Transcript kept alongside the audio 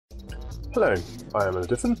Hello, I am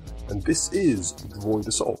Diffin, and this is Droid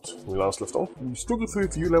Assault. When we last left off, we struggled through a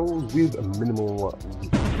few levels with minimal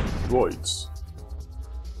droids.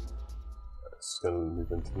 Let's go and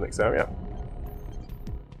move into the next area.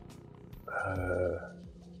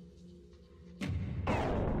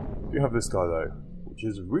 We have this guy though, which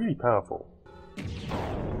is really powerful.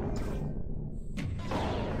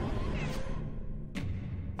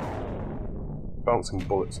 Bouncing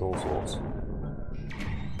bullets and all sorts.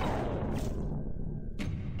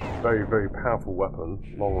 Very, very powerful weapon,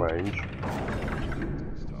 long range.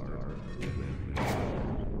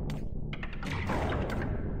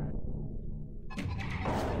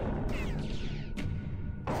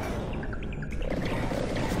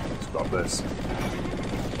 Let's grab this.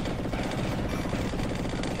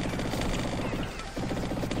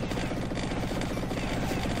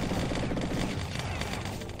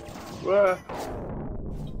 Where?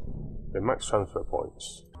 Okay, max transfer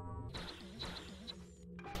points.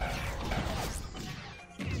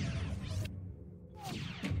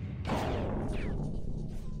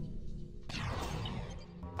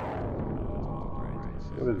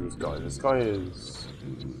 What is this guy? This guy is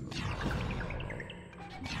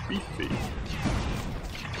beefy.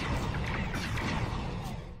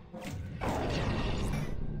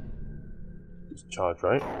 Just charge,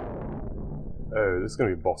 right? Oh, this is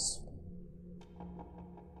gonna be a boss.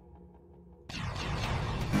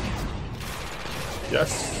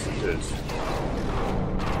 Yes, it is.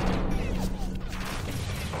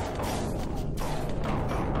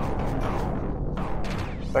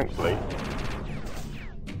 Thankfully,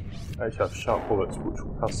 I actually have sharp bullets which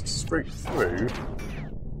will pass straight through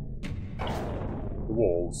the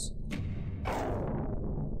walls.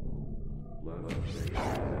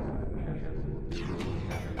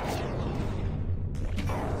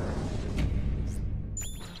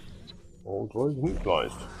 All droids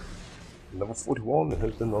neutralized. Level 41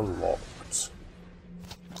 has been unlocked.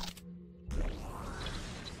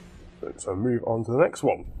 So move on to the next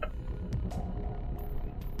one.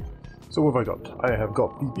 So what have I got? I have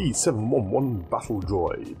got the B711 Battle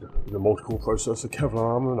Droid with a multi-core processor, Kevlar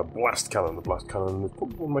armor, and a blast cannon. The blast cannon is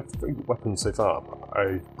probably one of my favourite weapons so far.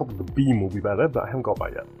 Probably the beam will be better, but I haven't got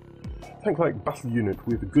that yet. Tank-like battle unit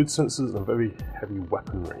with good sensors and very heavy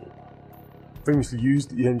weaponry. Famously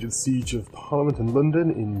used at the end of the Siege of Parliament in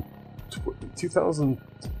London in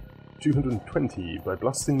 2220 by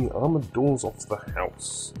blasting the armoured doors off the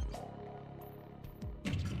house.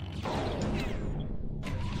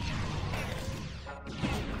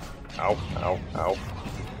 Ow, ow, ow.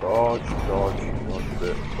 Dodge, dodge, dodge a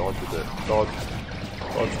bit, dodge a bit, dodge.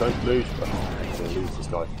 Dodge, don't lose. I'm gonna lose this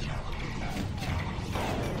guy.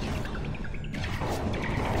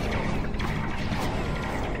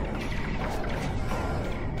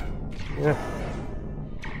 Yeah.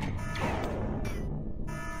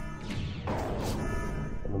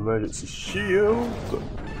 An emergency shield.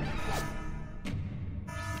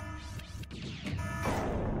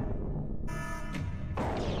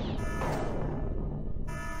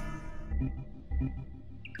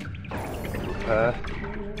 Repair.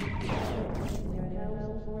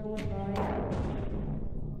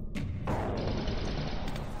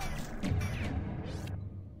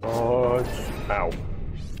 Dodge. Ow.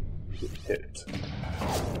 Get hit.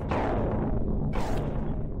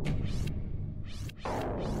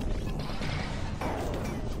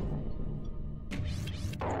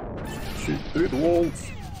 Shoot through the walls.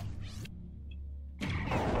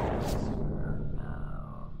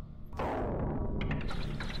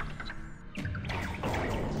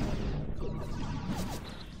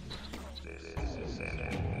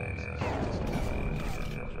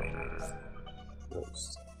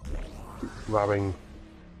 Let's keep grabbing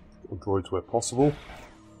droids where possible.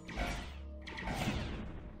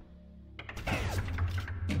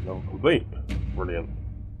 Level complete. Brilliant.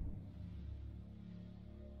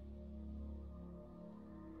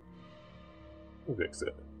 Where's the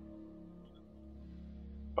exit?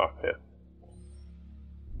 Ah, here.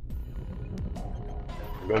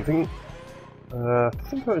 Anything? I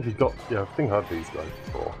think I actually got. Yeah, I think I had these guys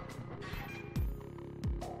before.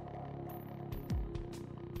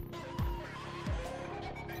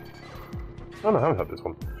 Oh no, I haven't had this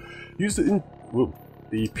one. Used it in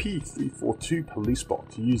the P342 police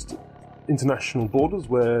bot used international borders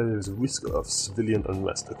where there is a risk of civilian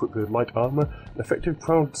unrest. Equipped with light armor, an effective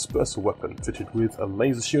crowd dispersal weapon fitted with a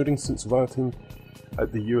laser shielding since rioting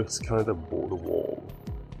at the US-Canada border wall.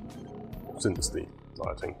 Since the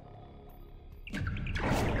rioting.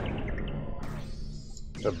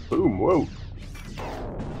 Boom! Whoa!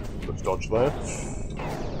 Let's dodge there.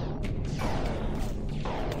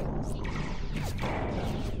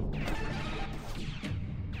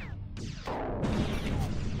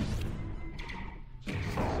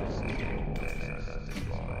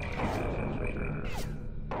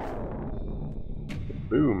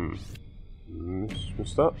 Boom.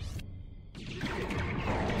 Missed that.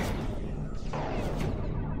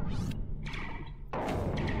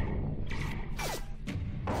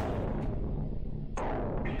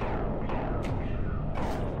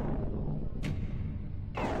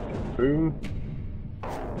 Boom.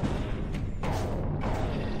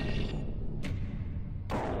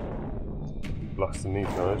 Blasting these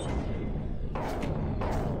guys.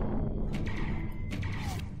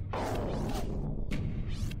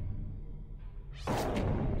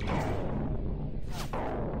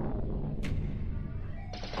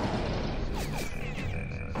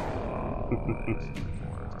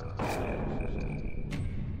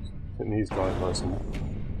 Hitting these guys nice and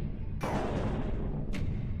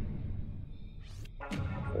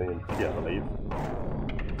yeah, I believe.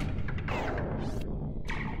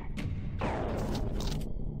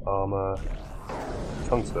 Armor,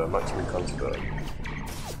 transfer, maximum transfer.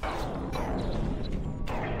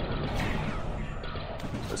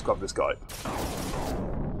 Let's grab this guy.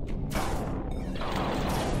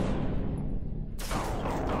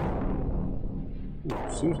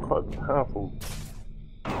 Ooh, seems quite powerful.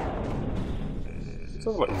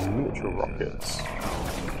 Sounds like miniature rockets.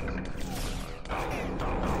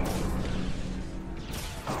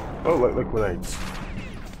 Oh, like grenades.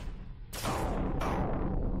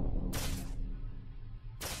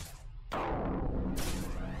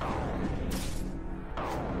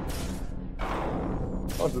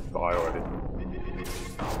 I'll just die already.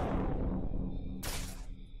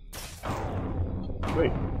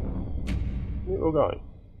 Wait. Little guy.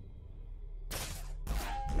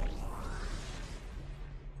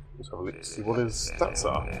 Let's have a look to see what his stats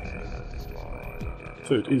are.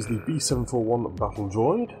 So it is the B741 battle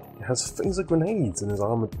droid. It has phaser grenades and is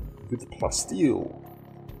armoured with plasteel.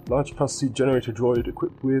 Large capacity generator droid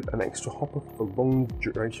equipped with an extra hopper for long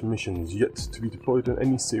duration missions yet to be deployed in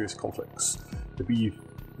any serious conflicts. The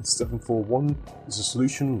B741 is a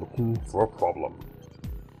solution looking for a problem.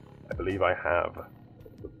 I believe I have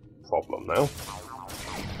the problem now.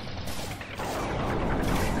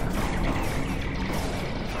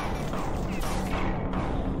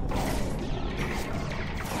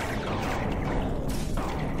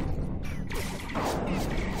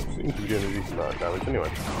 Seems to be doing a decent amount of damage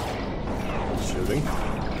anyway. Shooting.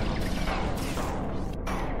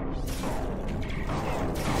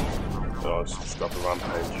 Oh, it's just got the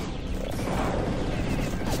rampage.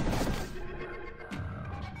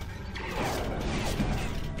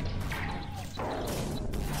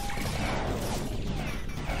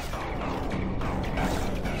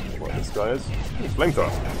 What this guy is?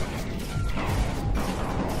 Flamethrower.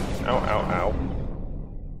 Ow, ow, ow.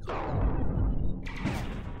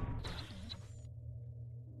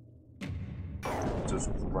 Just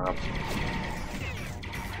grab.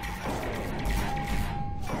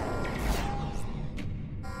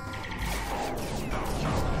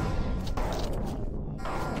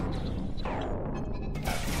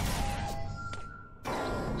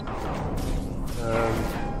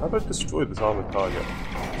 How about destroy this armored target?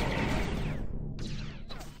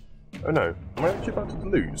 Oh no, am I actually about to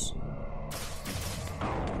lose?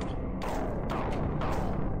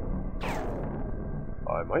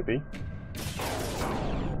 I might be.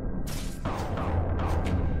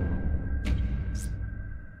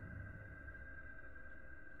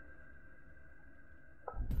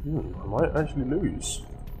 I might actually lose.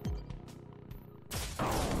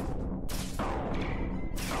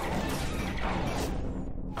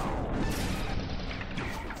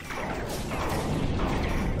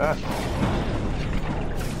 Ah.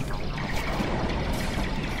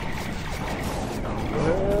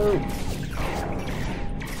 No.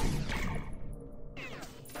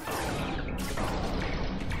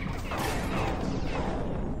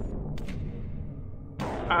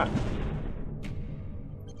 Ah.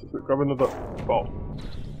 Grab another bot.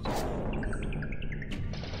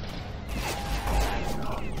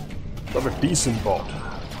 Grab a decent bot.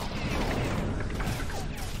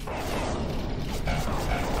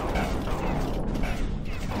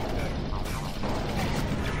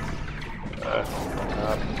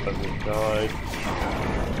 Let me die.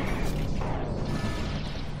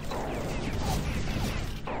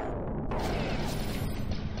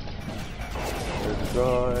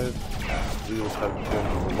 Overdrive. Wheels have been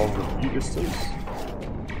a longer view distance.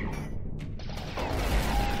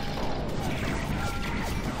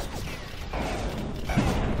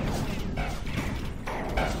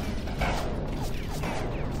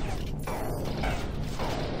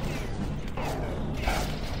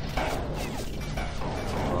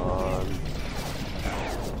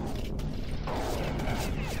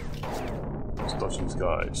 Let's dodge these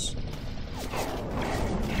guys.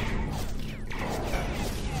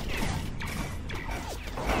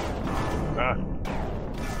 Ah.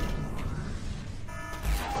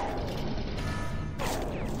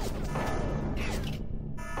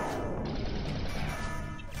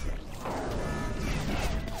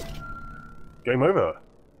 Game over.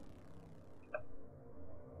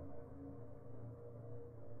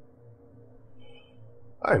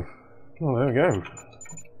 Oh, well, there we go.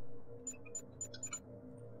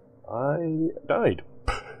 I died.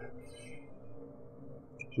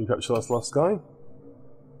 Should we catch the last guy?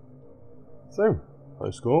 So,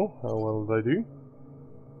 high score. How well did I do?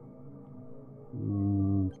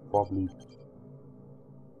 Probably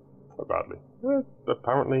quite badly.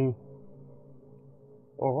 Apparently.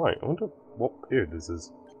 Alright, I wonder what period this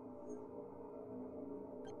is.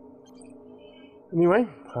 Anyway,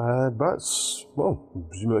 that's, well, I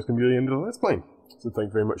presume that's going to be the end of the Let's Play. So thank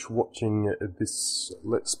you very much for watching this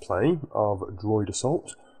Let's Play of Droid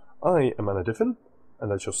Assault. I am Anna Diffin,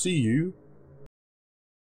 and I shall see you